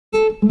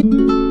Hello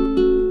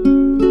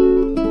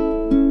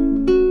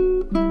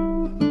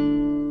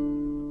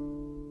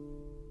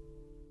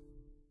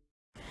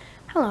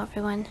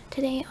everyone,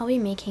 today I'll be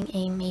making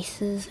a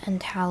Maces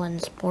and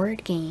Talons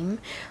board game.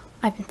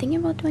 I've been thinking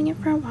about doing it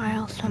for a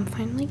while, so I'm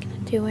finally gonna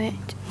do it,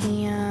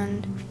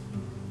 and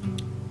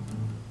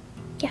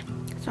yeah,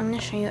 so I'm gonna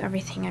show you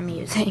everything I'm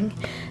using.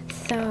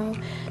 So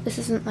this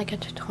isn't like a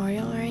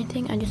tutorial or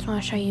anything, I just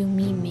want to show you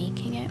me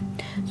making it.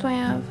 So I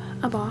have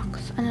a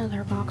box,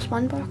 another box.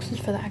 One box is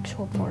for the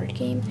actual board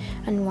game,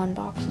 and one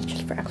box is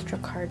just for extra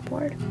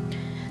cardboard.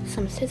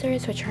 Some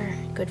scissors, which are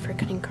good for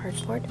cutting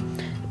cardboard,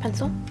 a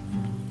pencil,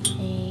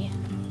 a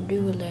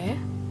ruler,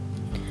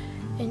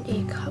 and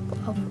a cup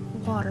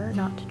of water,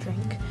 not to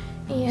drink,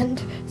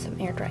 and some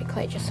air dry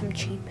clay, just some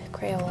cheap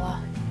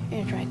Crayola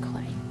air dry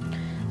clay.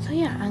 So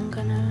yeah, I'm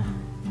gonna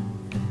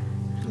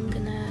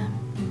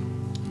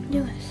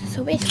do this.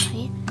 So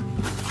basically,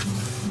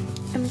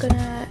 I'm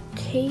gonna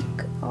take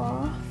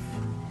off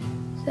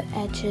the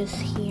edges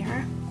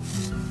here,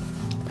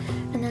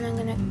 and then I'm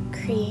gonna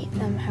create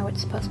them how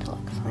it's supposed to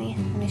look. So let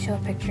me show a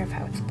picture of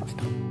how it's supposed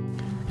to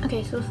look.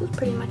 Okay, so this is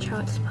pretty much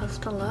how it's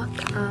supposed to look.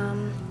 So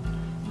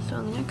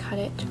I'm gonna cut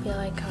it to be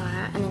like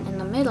that, and then in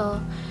the middle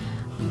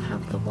we'll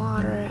have the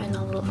water and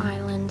the little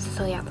islands.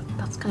 So yeah,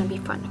 that's gonna be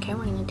fun. Okay,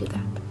 we're gonna do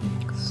that.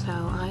 So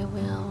I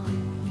will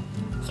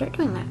start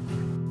doing that.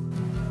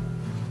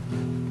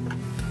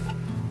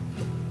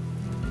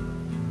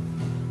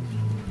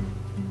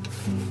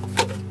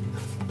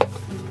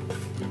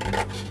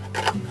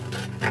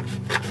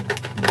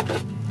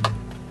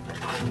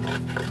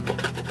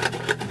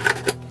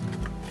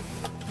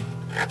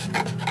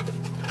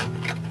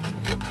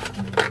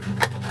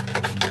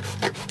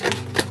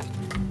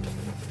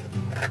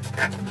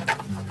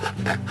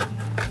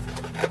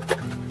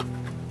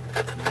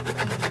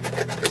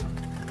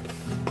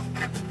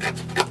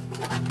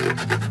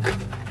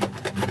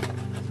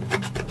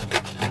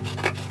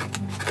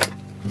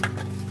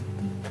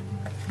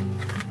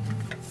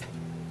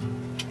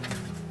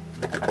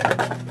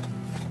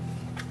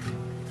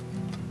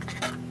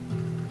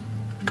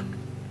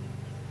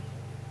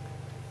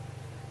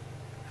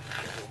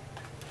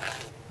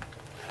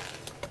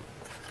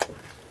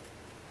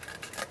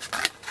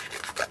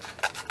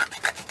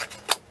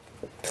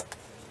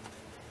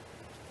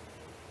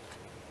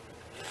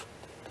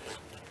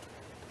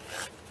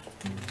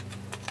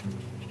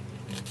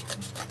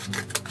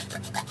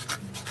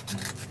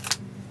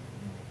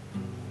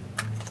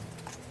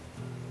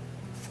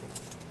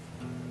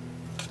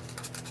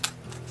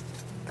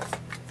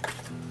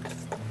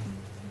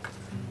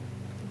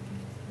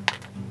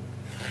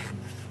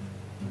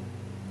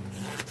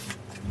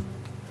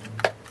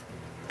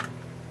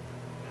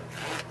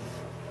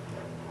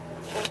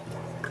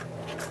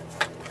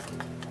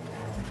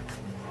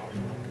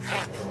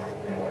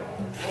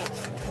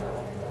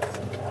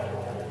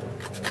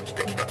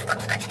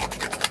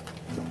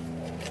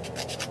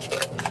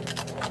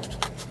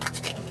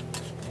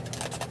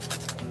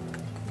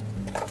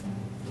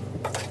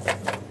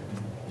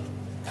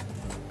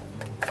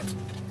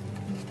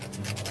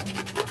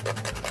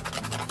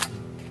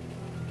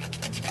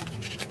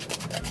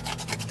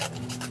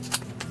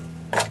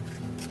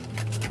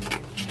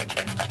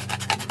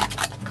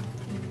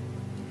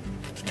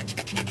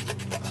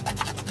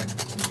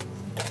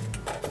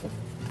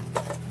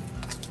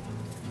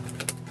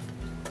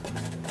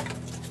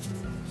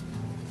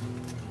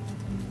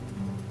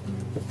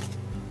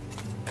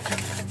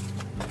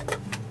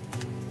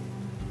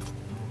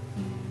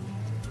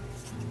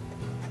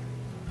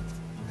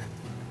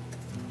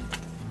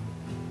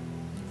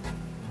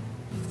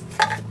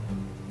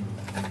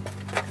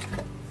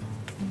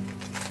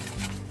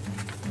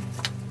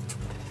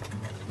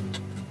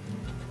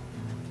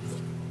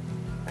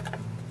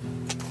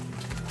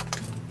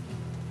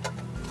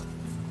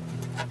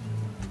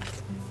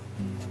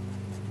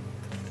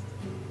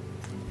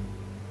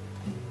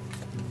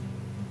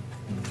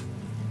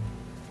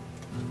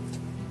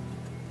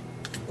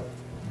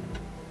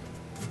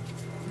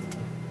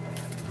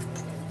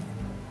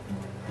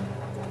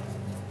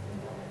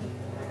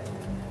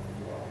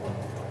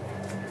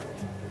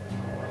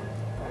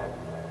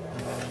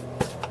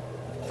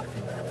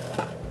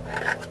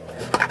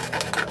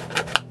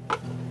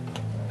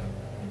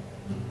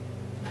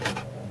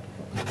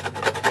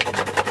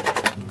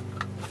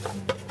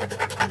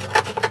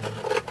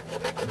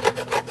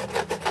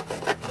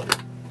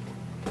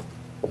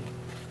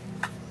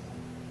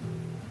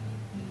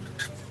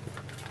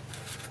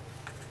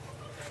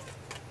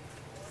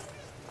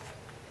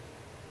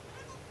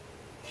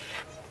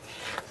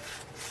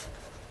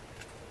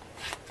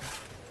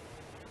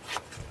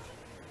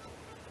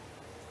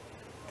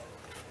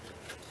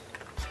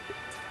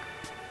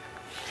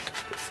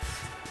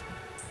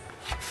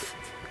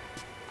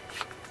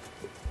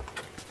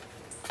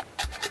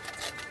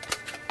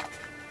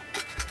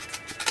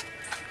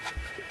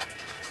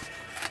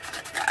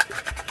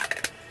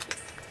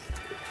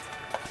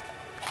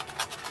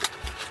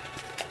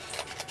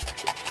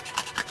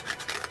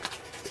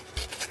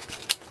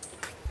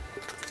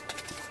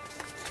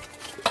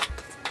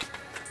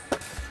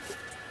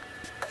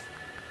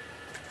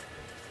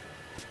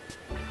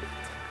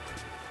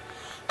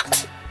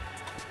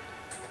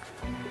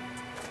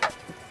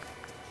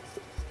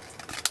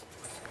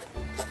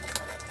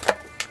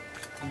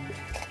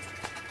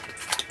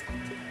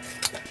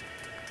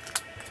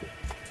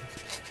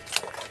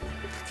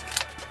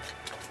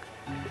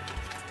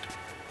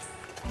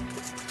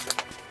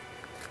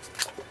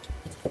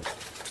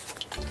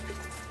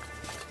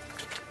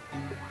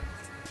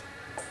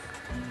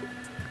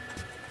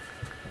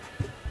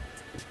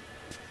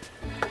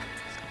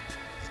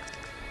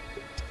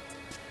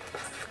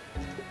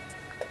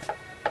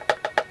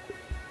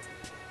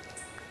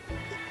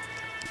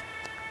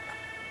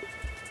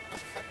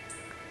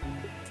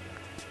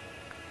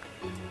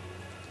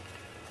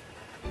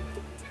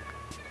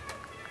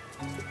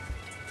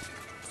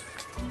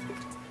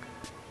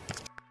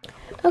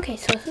 Okay,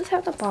 so this is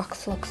how the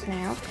box looks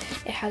now.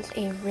 It has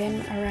a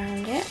rim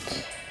around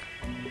it.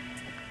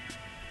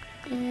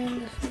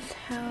 And this is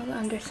how the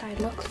underside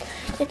looks.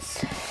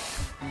 It's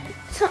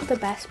not the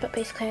best, but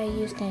basically I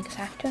used an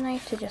X-Acto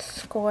knife to just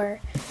score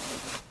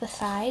the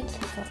sides,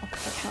 so it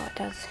looks like how it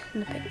does in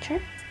the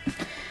picture.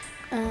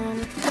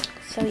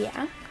 So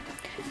yeah,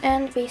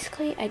 and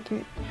basically I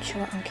didn't show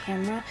it on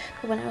camera,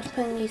 but when I was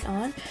putting these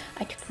on,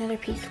 I took another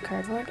piece of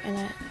cardboard and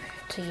I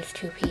use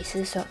 2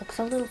 pieces, so it looks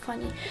a little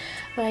funny,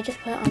 but I just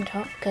put it on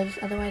top because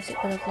otherwise it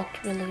would have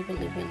looked really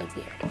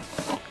weird.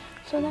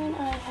 So then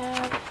I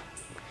have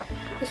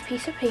this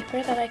piece of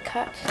paper that I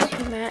cut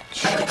to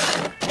match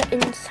the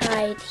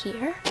inside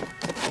here.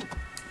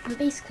 And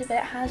basically what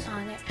it has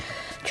on it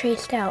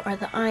traced out are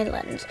the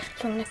islands.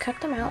 So I'm going to cut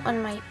them out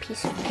on my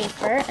piece of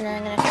paper, and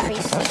then I'm going to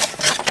trace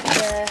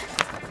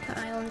the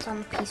islands on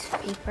the piece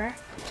of paper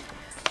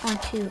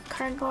onto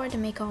cardboard to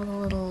make all the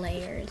little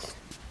layers.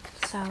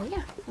 So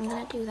yeah, I'm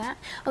going to do that.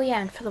 Oh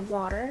yeah, and for the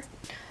water,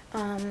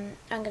 I'm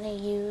going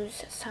to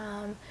use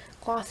some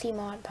glossy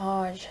Mod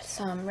Podge,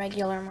 some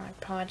regular Mod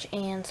Podge,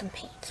 and some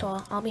paint.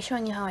 So I'll be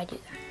showing you how I do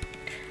that.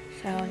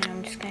 So now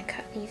I'm just going to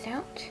cut these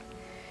out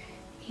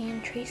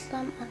and trace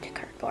them onto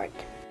cardboard.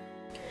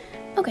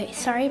 Okay,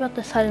 sorry about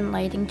the sudden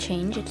lighting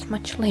change. It's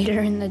much later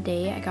in the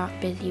day. I got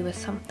busy with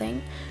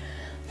something.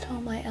 So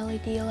my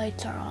LED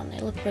lights are on. They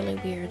look really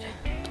weird.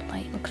 The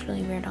light looks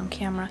really weird on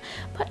camera.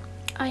 But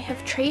I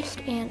have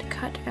traced and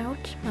cut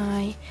out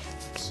my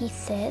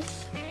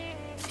pieces,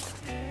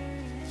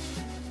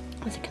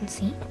 as you can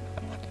see.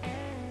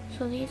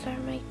 So these are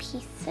my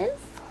pieces.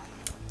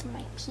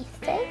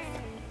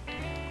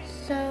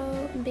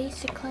 So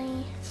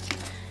basically,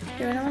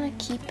 you're gonna want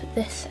to keep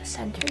this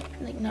center,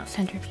 like not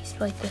centerpiece,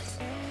 but like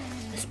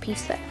this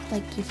piece that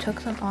like you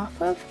took them off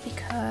of,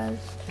 because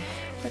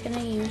we're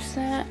gonna use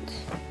that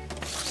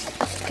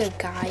as like a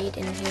guide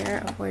in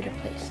here of where to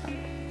place them.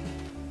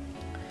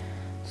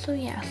 So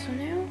yeah, so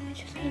now I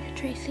just need to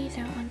trace these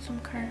out on some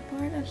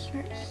cardboard and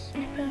start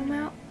snipping them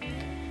out.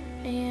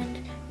 And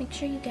make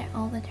sure you get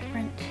all the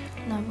different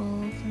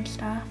levels and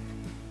stuff.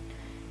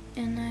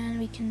 And then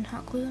we can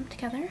hot glue them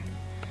together.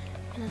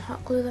 And then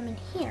hot glue them in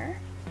here.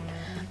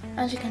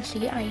 As you can see,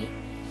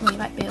 you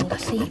might be able to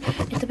see,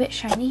 it's a bit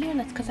shiny here, and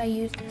that's because I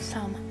used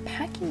some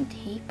packing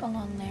tape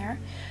along there.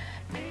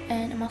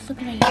 And I'm also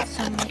going to use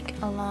some like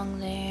along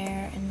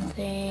there and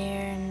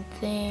there and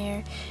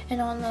there. And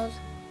on those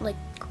like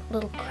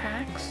little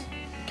cracks.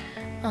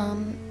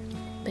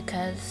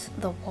 Because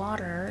the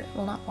water,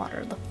 well not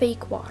water, the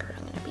fake water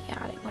I'm going to be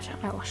adding, which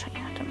I will show you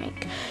how to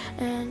make.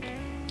 And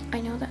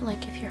I know that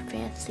like if you're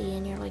fancy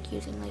and you're like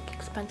using like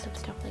expensive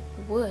stuff like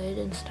wood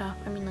and stuff,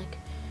 I mean like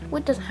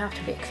wood doesn't have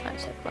to be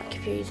expensive. Like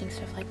if you're using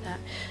stuff like that,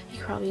 you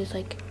could probably use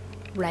like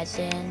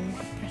resin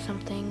or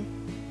something.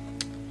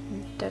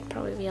 That'd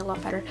probably be a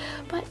lot better.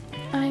 But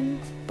I'm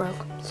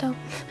broke, so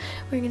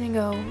we're going to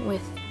go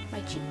with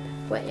my cheap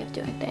way of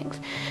doing things.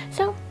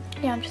 So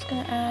yeah, I'm just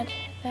going to add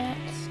that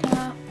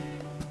stuff,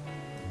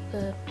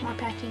 the more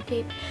packing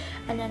tape,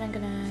 and then I'm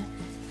gonna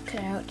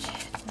cut out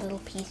little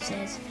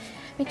pieces.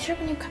 Make sure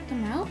when you cut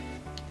them out,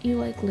 you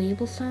like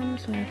label some.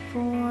 So I have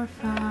 4,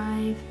 5,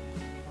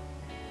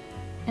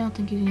 I don't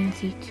think you can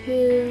see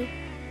 2,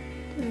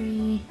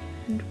 3,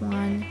 and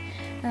 1.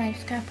 And I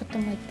just gotta put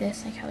them like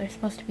this, like how they're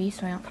supposed to be,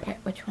 so I don't forget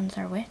which ones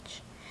are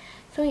which.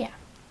 So yeah,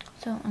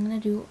 so I'm gonna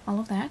do all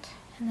of that,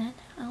 and then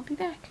I'll be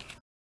back.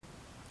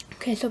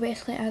 Okay, so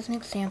basically as an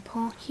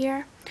example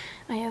here,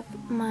 I have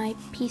my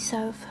piece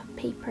of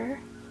paper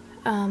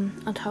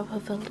on top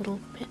of a little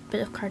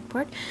bit of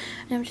cardboard,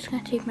 and I'm just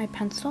going to take my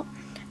pencil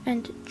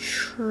and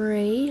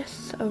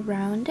trace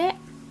around it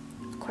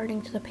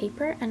according to the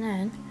paper, and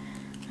then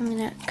I'm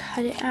going to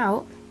cut it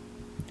out,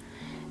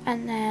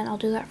 and then I'll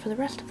do that for the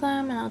rest of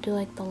them, and I'll do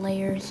like the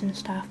layers and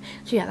stuff.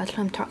 So yeah, that's what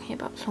I'm talking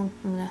about. So I'm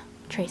going to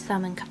trace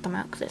them and cut them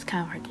out because it's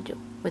kind of hard to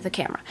do with a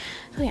camera.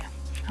 So yeah,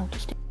 I'll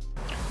just do.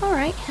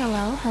 Alright,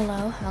 hello,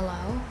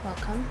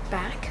 welcome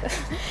back.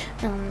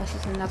 This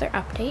is another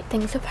update.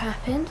 Things have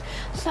happened.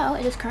 So,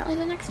 it is currently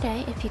the next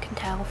day, if you can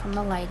tell from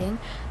the lighting,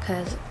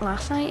 because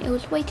last night it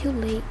was way too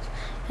late,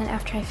 and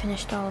after I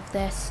finished all of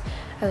this,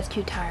 I was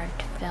too tired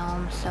to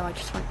film, so I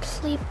just went to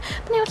sleep.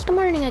 But now it's the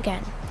morning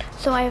again.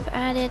 So I've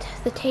added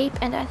the tape,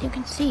 and as you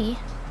can see,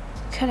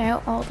 cut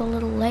out all the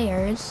little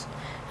layers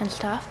and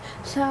stuff.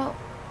 So,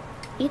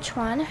 each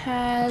one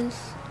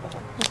has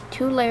like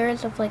 2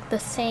 layers of like the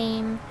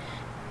same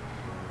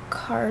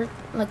card,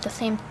 like the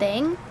same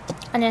thing,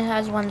 and it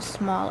has 1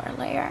 smaller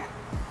layer,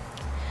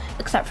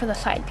 except for the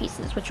side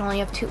pieces, which only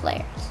have 2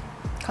 layers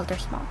because they're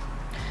small,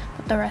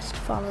 but the rest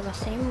follow the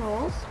same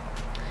rules.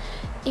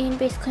 And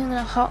basically I'm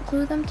going to hot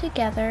glue them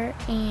together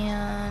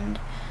and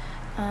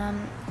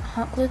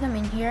hot glue them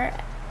in here.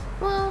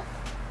 Well,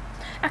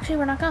 actually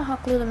we're not going to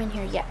hot glue them in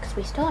here yet because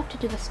we still have to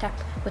do the step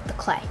with the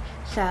clay.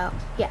 So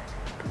yeah,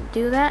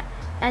 do that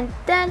and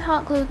then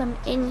hot glue them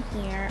in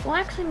here. Well,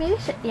 actually maybe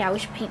we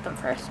should paint them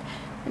first.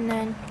 And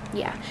then,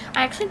 yeah,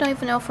 I actually don't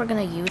even know if we're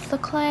going to use the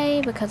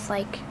clay because,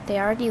 like,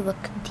 they already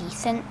look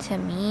decent to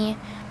me.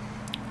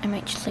 I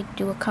might just like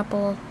do a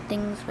couple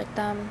things with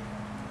them,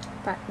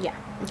 but yeah,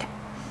 okay.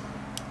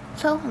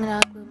 So I'm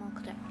gonna glue them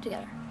all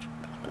together.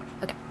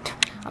 Okay,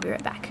 I'll be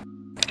right back.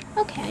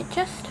 Okay, I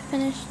just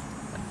finished.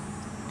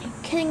 Are you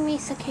kidding me,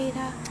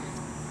 cicada?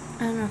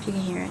 I don't know if you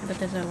can hear it, but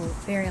there's a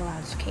very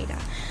loud cicada.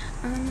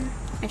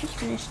 I just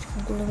finished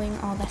gluing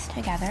all this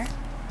together,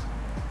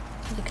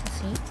 as you can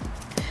see.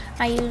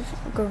 I use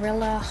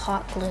Gorilla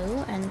Hot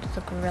Glue and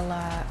the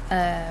Gorilla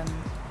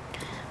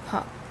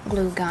Hot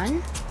Glue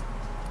Gun.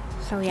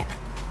 So yeah.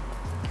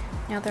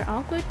 Now they're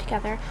all glued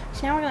together.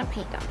 So now we're gonna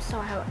paint them. So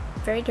I have a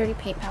very dirty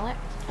paint palette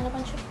and a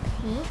bunch of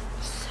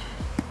paints.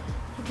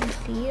 You can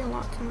see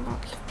lots and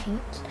lots of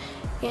paints.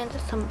 And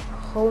some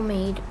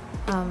homemade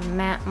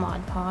matte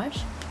Mod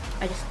Podge.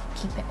 I just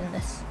keep it in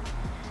this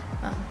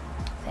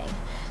thing.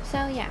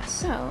 So yeah,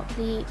 so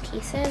the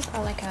pieces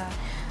are like a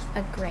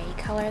gray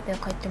color. They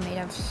look like they're made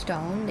out of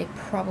stone. They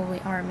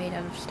probably are made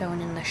out of stone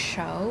in the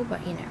show,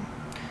 but you know,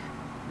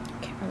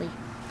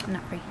 I'm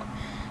not very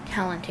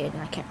talented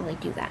and I can't really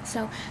do that.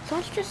 So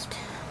let's just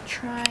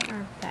try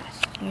our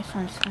best. I just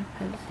want to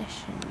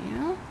position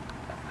you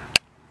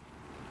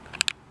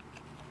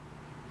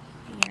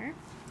here.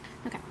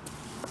 Okay.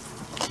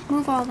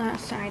 Move all that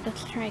aside.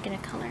 Let's try to get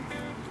a color.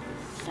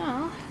 So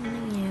I'm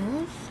gonna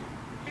use.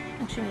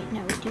 Actually, wait,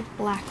 no, we do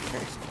black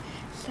first.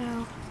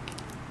 So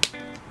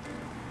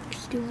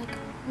just do like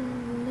a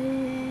little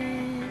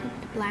bit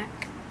of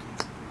black,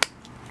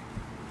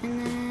 and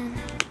then.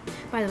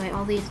 By the way,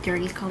 all these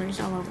dirty colors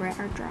all over it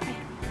are dry.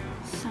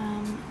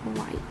 Some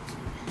white.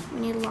 We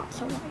need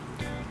lots of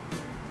white.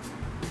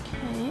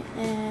 Okay,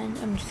 and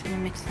I'm just gonna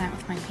mix that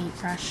with my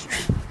paintbrush.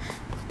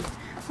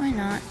 Why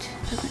not?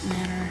 Doesn't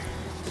matter.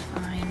 It's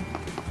fine.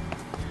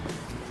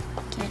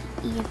 Get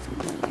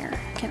everywhere.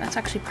 Okay, that's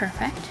actually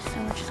perfect.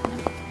 So we're just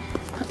gonna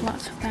put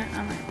lots of that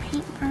on our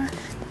paintbrush.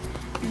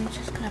 And we're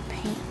just gonna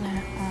paint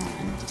that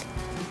on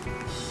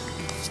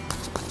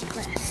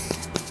like this.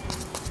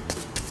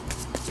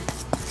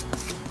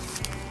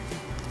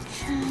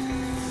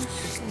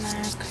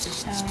 Like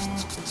so.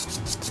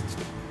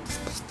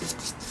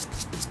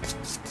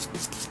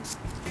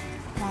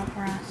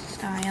 Opera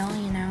style,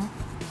 you know.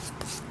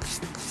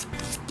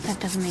 That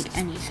doesn't make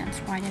any sense.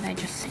 Why did I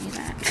just say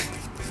that?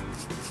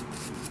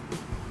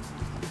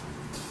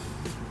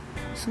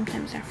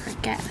 Sometimes I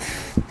forget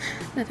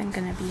that I'm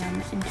gonna be on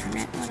the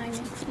internet when I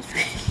make these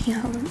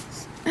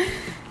videos.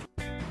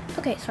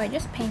 Okay, so I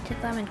just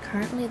painted them and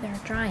currently they're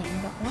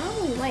drying, but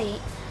while we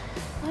wait,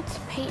 let's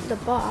paint the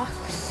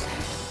box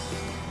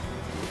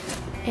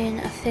in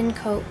a thin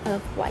coat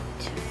of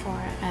white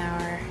for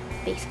our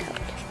base coat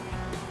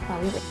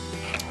while we wait.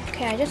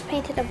 Okay, I just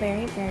painted a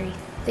very, very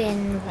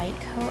thin white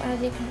coat,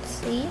 as you can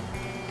see.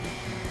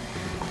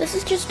 This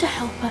is just to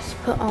help us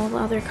put all the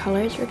other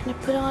colors we're going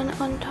to put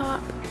on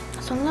top.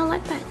 So I'm going to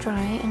let that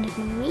dry, and in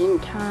the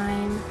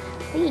meantime,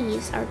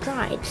 these are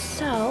dried.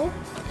 So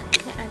I'm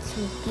going to add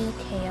some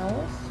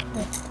details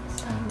with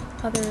some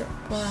other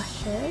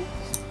brushes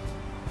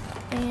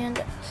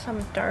and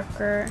some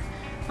darker,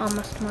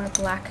 almost more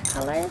black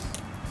colors.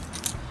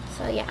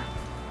 So yeah,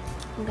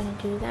 I'm gonna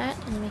do that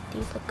and make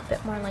these look a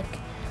bit more like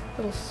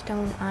little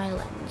stone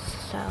islands.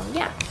 So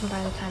yeah, and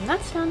by the time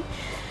that's done,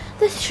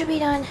 this should be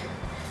done.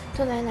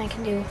 So then I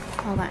can do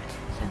all that.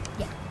 So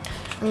yeah,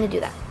 I'm gonna do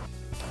that.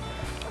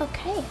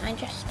 Okay, I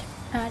just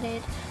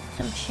added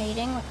some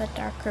shading with a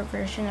darker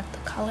version of the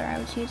color I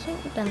was using.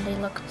 Then they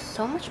look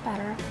so much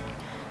better.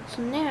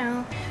 So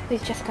now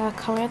we've just got to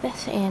color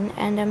this in,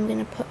 and I'm going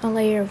to put a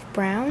layer of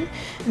brown,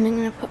 and I'm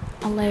going to put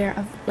a layer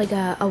of like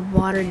a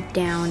watered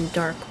down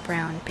dark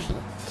brown paint,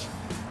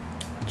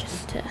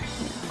 just to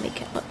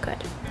make it look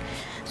good.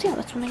 So yeah,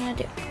 that's what I'm going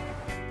to do.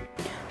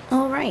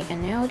 Alright,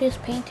 and now it is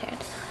painted.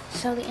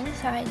 So the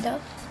inside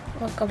does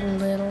look a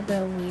little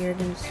bit weird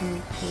in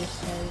some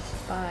places,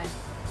 but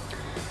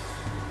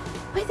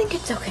I think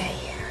it's okay.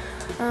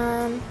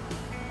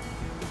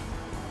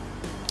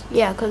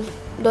 Yeah, because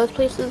those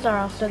places are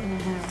also going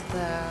to have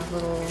the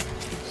little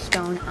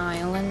stone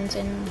islands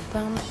in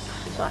them,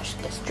 so I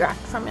should distract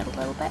from it a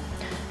little bit.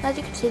 As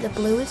you can see, the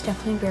blue is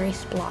definitely very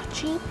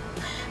splotchy,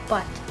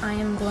 but I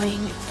am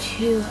going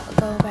to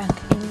go back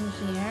in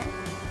here,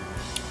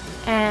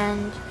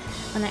 and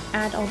when I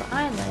add all the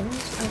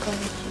islands, I'm going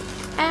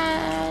to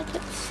add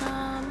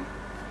some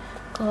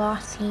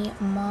glossy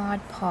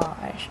Mod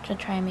Podge to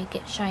try and make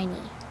it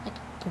shiny, like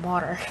the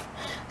water.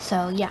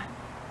 So yeah,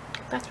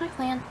 that's my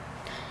plan.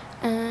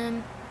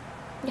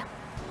 Yeah,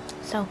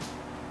 so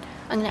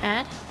I'm gonna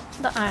add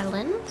the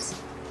islands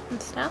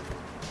and stuff,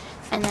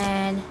 and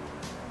then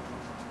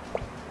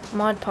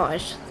Mod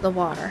Podge the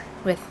water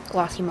with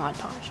glossy Mod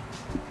Podge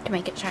to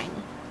make it shiny.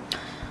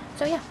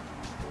 So yeah,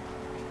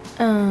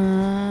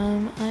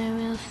 I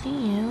will see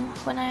you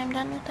when I am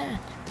done with that.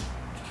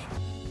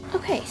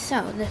 Okay,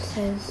 so this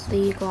is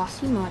the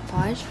glossy Mod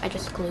Podge. I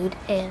just glued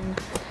in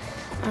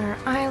our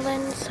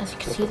islands. As you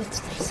can see,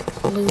 that's nice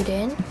glued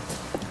in.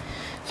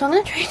 So I'm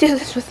going to try to do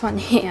this with one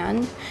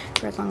hand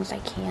for as long as I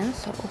can.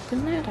 So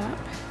open that up.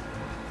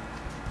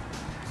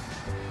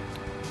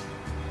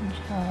 And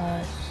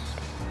just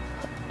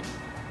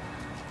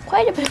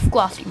quite a bit of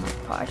glossy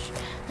Mod Podge.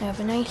 I have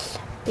a nice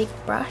big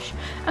brush.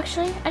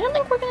 Actually, I don't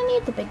think we're gonna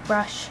need the big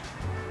brush.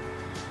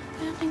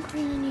 I don't think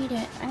we're gonna need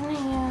it. I'm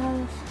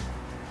gonna use,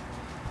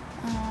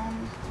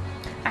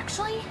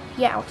 actually,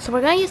 yeah, so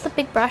we're gonna use the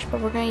big brush,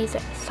 but we're gonna use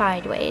it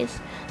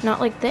sideways. Not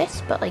like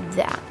this, but like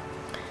that.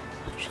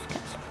 Let's just get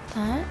some of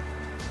that.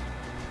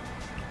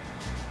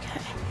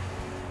 Okay.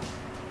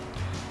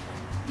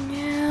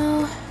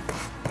 Now,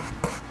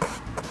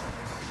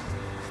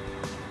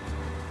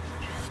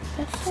 just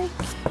best I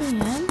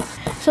can.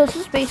 So this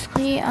is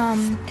basically,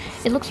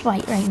 it looks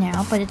white right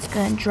now, but it's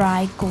gonna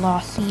dry,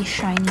 glossy,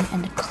 shiny,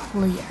 and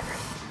clear.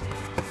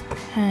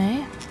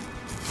 Okay.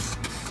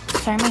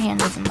 Sorry, my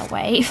hand is in the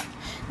way.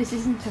 This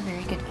isn't a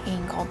very good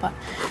angle, but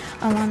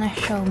I want to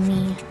show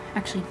me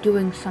actually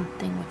doing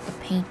something with the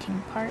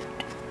painting part.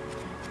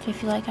 I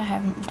feel like I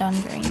haven't done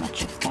very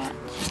much of that.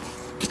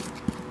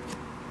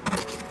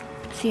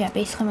 So yeah,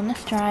 basically when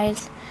this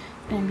dries,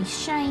 it's going to be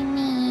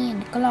shiny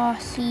and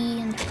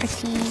glossy and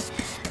pretty,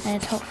 and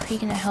it's hopefully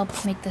going to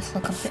help make this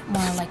look a bit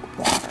more like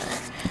water.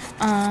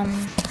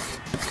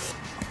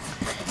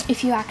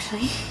 If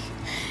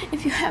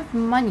you have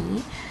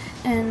money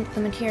and the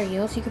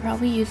materials, you could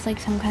probably use like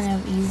some kind of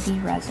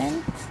UV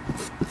resin.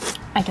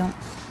 I don't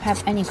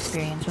have any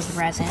experience with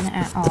resin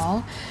at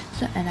all,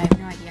 so, and I have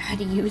no idea how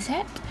to use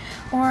it,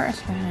 or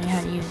especially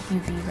how to use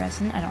UV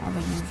resin. I don't have a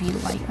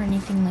UV light or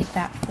anything like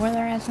that for the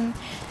resin,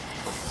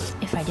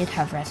 if I did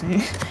have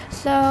resin.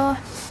 So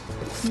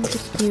I'm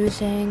just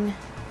using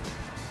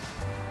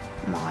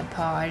Mod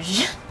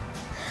Podge.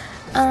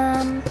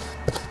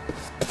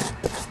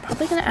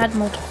 Probably gonna add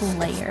multiple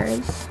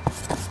layers.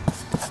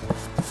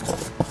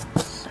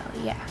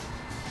 Yeah,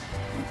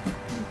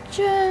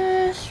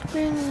 just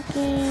bring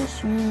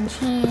this in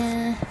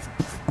here.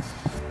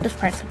 This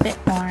part's a bit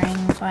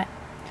boring, but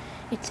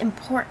it's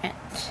important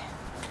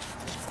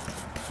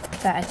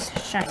that it's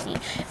shiny.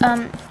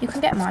 You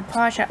can get Mod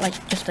Podge at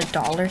like just a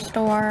dollar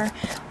store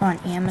or on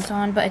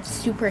Amazon, but it's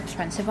super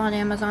expensive on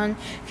Amazon.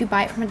 If you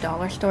buy it from a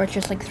dollar store, it's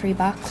just like $3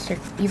 or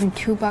even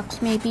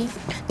 $2 maybe.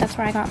 That's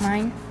where I got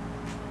mine.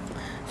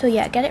 So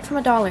yeah, get it from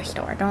a dollar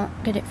store. Don't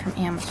get it from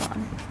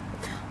Amazon.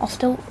 I'll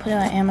still put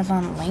an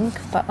Amazon link,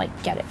 but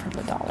like get it from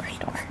the dollar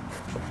store.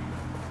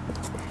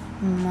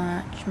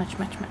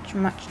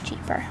 Much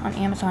cheaper. On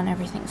Amazon,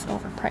 everything's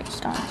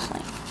overpriced,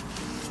 honestly.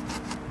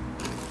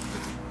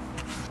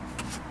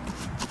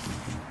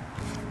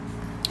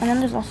 And then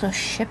there's also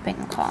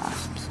shipping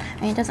costs.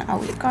 I mean, it doesn't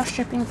always cost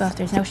shipping, but if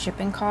there's no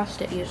shipping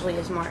cost, it usually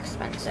is more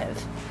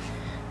expensive.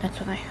 That's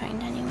what I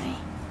find anyway.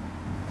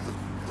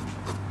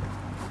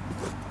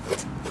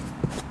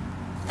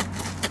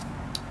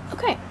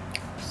 Okay.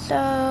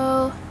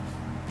 So,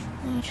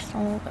 just a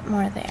little bit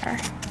more there.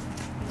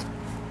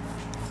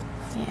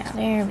 Yeah,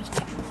 there we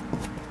go.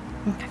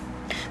 Okay.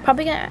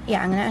 Probably gonna,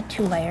 yeah, I'm gonna add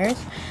 2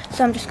 layers.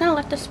 So I'm just gonna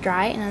let this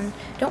dry, and then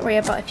don't worry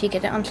about if you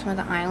get it on some of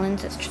the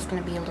islands, it's just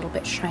gonna be a little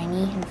bit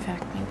shiny. In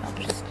fact, maybe I'll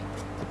just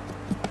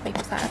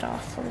wipe that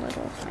off a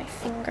little with my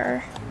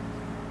finger.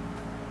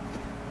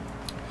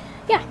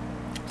 Yeah,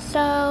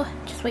 so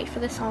just wait for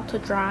this all to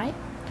dry.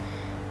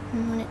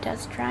 And when it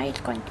does dry,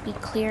 it's going to be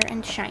clear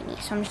and shiny.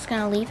 So I'm just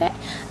going to leave it.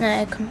 And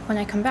then when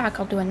I come back,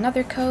 I'll do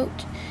another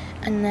coat.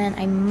 And then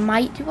I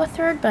might do a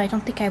third, but I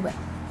don't think I will.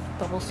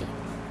 But we'll see.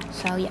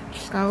 So yeah,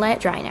 just going to let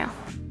it dry now.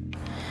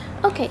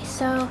 Okay,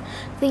 so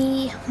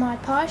the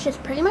Mod Podge is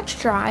pretty much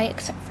dry,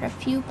 except for a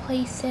few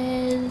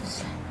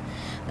places.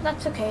 But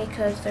that's okay,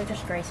 because they're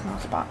just very small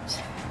spots.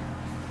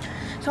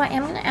 So I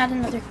am going to add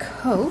another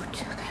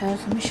coat,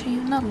 because let me show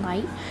you in the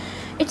light.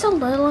 It's a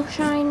little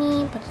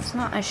shiny, but it's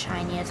not as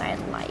shiny as I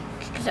like,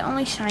 because it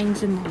only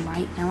shines in the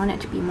light, and I want it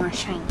to be more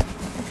shiny.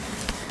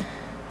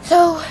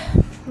 So,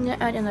 I'm going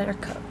to add another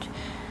coat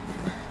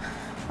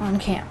on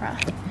camera,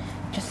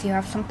 just so you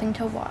have something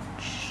to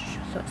watch,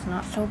 so it's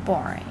not so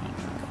boring.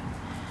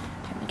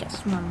 Let me get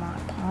some more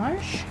Mod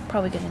Podge.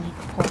 Probably going to need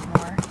to pour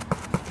more.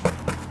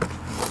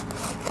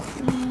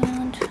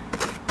 And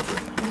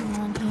put it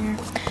on here.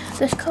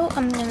 This coat,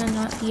 I'm going to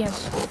not be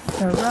as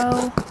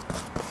thorough,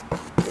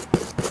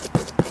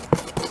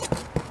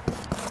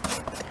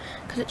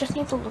 because it just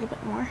needs a little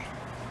bit more.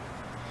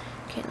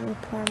 Okay, let me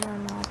pour more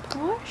Mod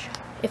Podge,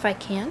 if I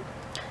can.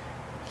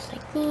 Just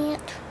like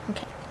that.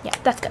 Okay, yeah,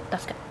 that's good,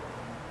 that's good.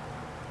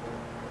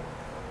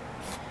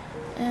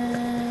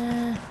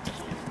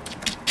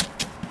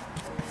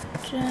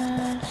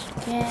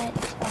 Just get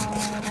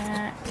all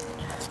that,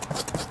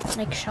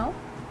 like so,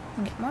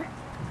 and get more.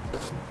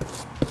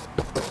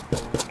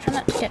 Try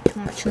not to get too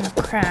much in the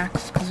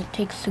cracks, because it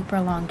takes super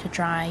long to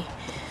dry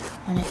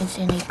when it is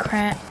in a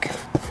crack.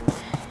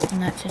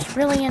 And that's just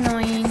really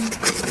annoying.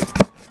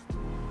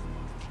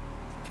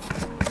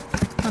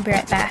 I'll be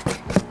right back.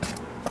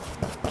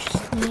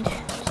 Just need to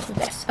do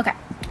this. Okay,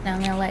 now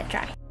I'm gonna let it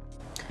dry.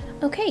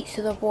 Okay,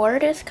 so the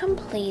board is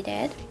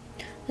completed.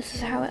 This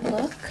is how it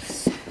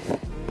looks.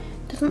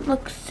 Doesn't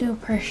look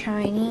super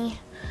shiny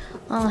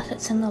unless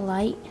it's in the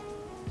light.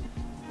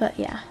 But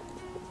yeah,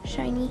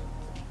 shiny.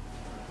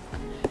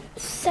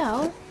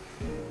 So,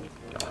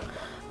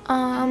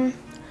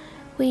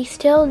 we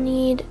still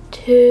need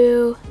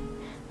to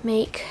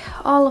make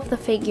all of the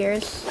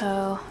figures,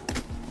 so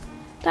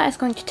that is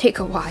going to take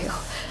a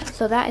while.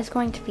 So that is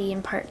going to be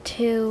in part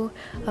 2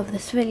 of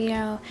this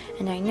video,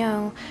 and I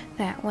know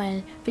that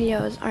when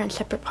videos are in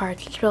separate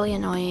parts it's really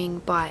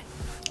annoying, but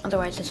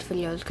otherwise this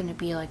video is going to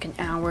be like an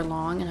hour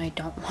long and I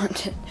don't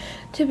want it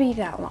to be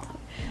that long.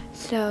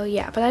 So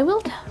yeah, but I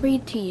will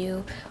read to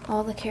you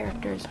all the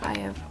characters I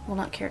have, well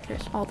not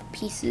characters, all the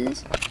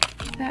pieces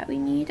that we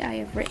need I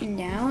have written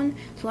down.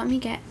 So let me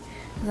get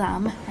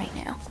them right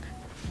now.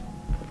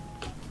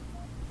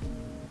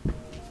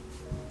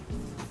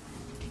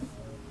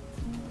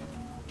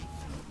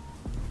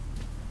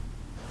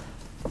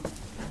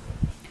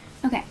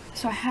 Okay,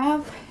 so I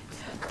have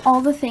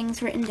all the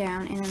things written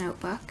down in a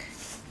notebook.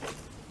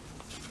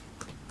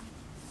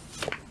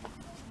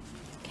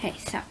 Okay,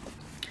 so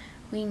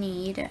we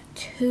need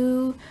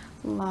 2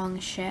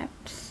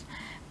 longships,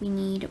 we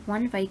need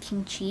 1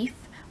 Viking chief,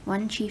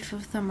 1 chief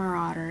of the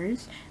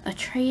Marauders, a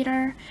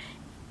trader,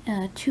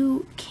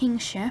 2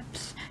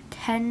 kingships,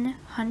 10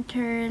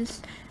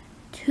 hunters,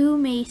 2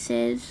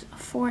 maces,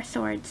 4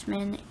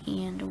 swordsmen,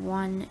 and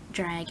 1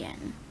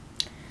 dragon.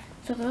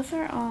 So those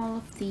are all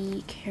of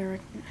the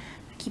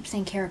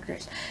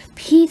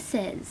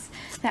pieces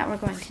that we're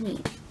going to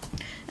need.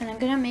 And I'm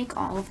going to make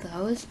all of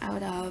those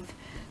out of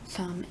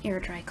some air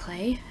dry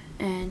clay,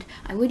 and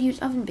I would use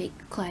oven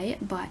baked clay,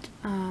 but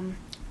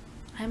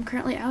I'm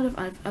currently out of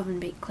oven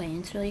baked clay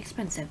and it's really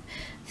expensive.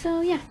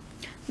 So yeah,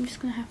 I'm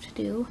just going to have to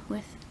do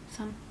with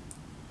some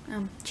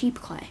cheap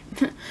clay.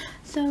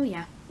 So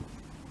yeah,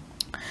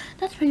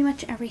 that's pretty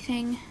much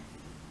everything.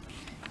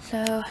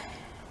 So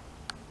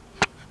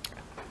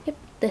yep,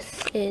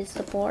 this is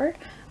the board,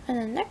 and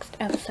then next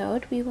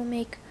episode we will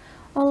make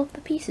all of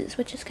the pieces,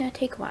 which is going to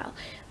take a while.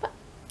 But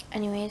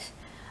anyways,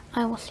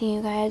 I will see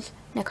you guys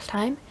next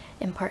time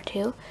in part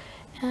 2.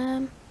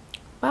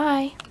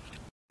 Bye!